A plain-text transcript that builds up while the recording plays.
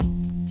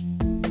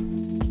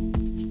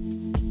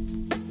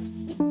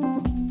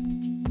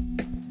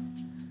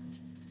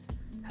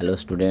Hello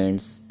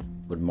students,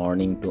 good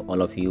morning to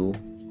all of you.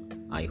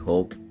 I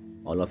hope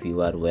all of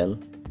you are well.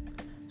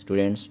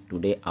 Students,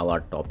 today our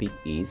topic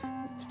is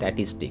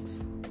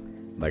statistics.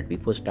 But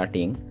before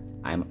starting,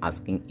 I am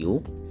asking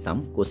you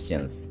some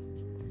questions.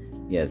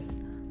 Yes,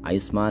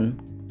 Ayushman,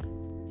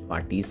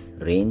 what is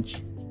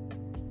range?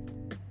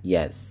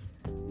 Yes,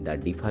 the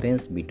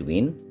difference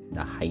between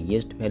the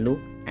highest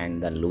value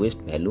and the lowest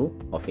value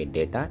of a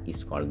data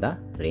is called the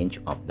range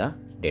of the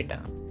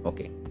data.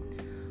 Okay.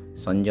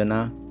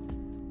 Sanjana,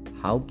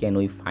 how can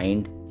we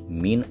find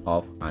mean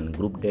of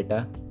ungrouped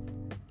data?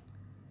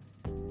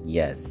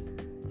 Yes,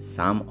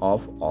 sum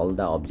of all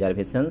the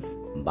observations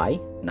by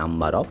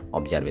number of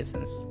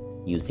observations.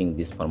 Using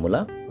this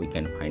formula, we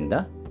can find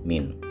the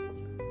mean.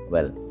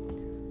 Well,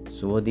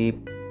 Subhadeep,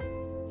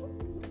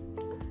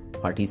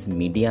 what is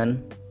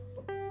median?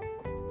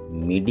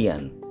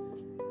 Median.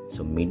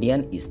 So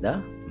median is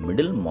the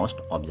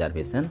middlemost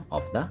observation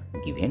of the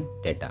given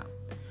data.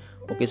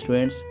 Okay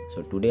students,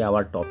 so today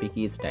our topic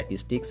is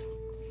statistics.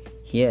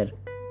 Here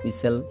we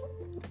shall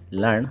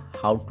learn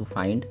how to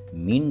find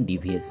mean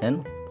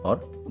deviation for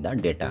the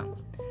data.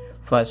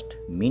 First,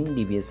 mean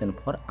deviation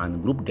for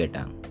ungrouped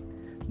data.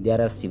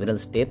 There are several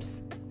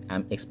steps I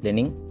am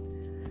explaining.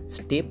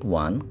 Step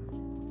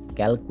 1,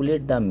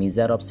 calculate the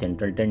measure of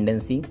central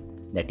tendency,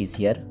 that is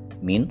here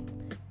mean,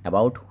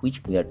 about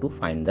which we are to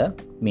find the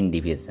mean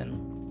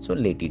deviation. So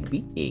let it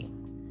be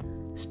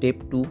A. Step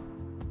 2,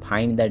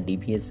 find the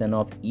deviation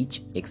of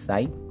each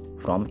xi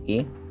from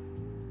A.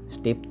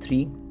 Step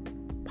 3,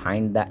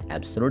 find the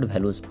absolute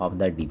values of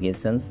the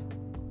deviations.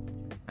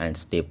 And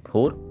step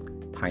 4,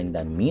 find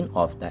the mean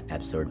of the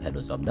absolute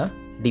values of the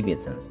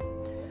deviations.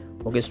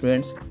 Okay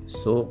students,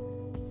 so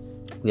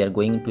we are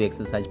going to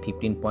exercise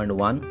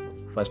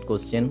 15.1. First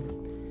question,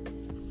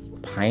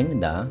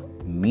 find the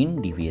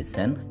mean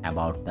deviation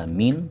about the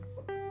mean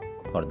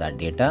for the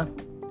data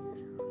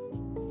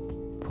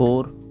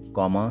 4,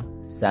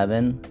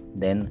 7,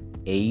 then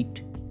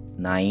 8,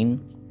 9,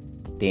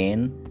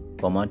 10,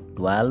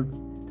 12,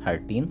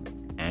 13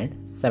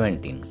 and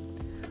 17.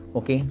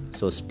 Okay,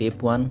 so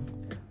step 1,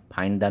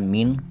 find the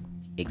mean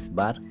x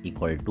bar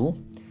equal to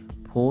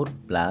 4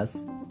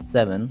 plus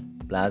 7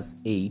 plus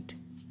 8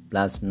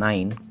 plus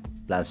 9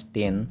 plus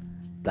 10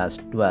 plus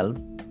 12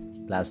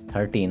 plus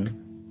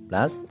 13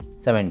 plus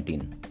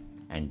 17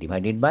 and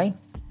divided by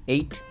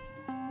 8.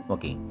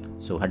 Okay,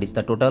 so what is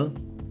the total?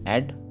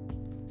 Add.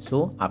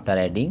 So after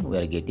adding we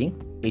are getting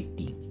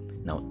 80.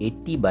 Now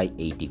 80 by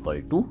 8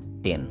 equal to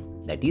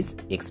 10, that is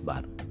x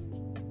bar.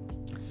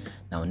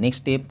 Now next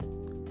step,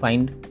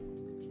 find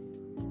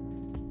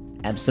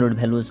absolute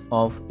values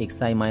of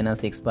xi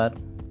minus x bar.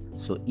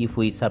 So if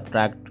we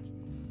subtract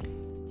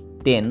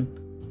 10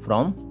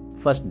 from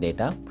first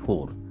data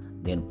 4,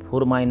 then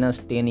 4 minus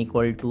 10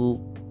 equal to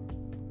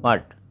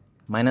what?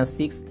 Minus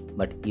 6,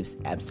 but its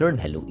absolute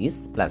value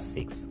is plus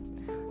 6.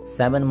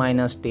 7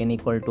 minus 10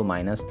 equal to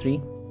minus 3,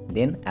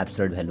 then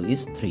absolute value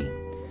is 3.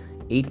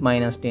 8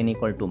 minus 10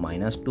 equal to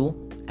minus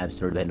 2,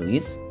 absolute value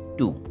is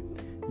 2.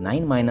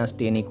 9 minus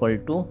 10 equal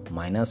to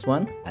minus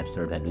 1,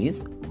 absolute value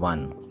is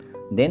 1.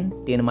 Then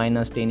 10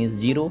 minus 10 is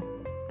 0,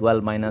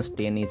 12 minus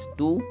 10 is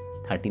 2,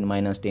 13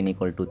 minus 10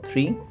 equal to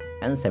 3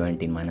 and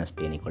 17 minus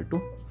 10 equal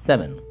to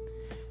 7.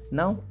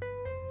 Now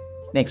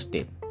next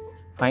step,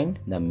 find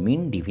the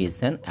mean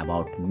deviation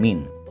about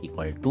mean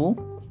equal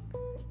to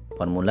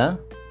formula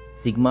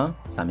sigma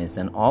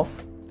summation of,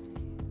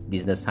 this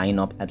is the sign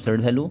of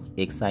absolute value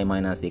xi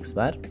minus x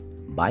bar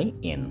by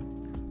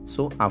n.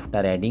 So after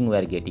adding we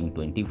are getting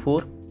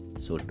 24.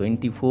 So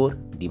 24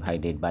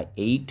 divided by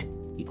 8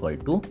 equal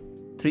to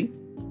 3.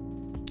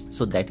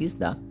 So that is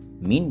the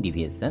mean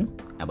deviation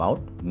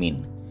about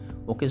mean.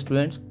 Okay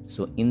students,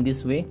 so in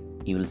this way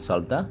you will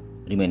solve the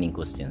remaining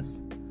questions.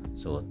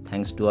 So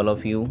thanks to all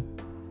of you.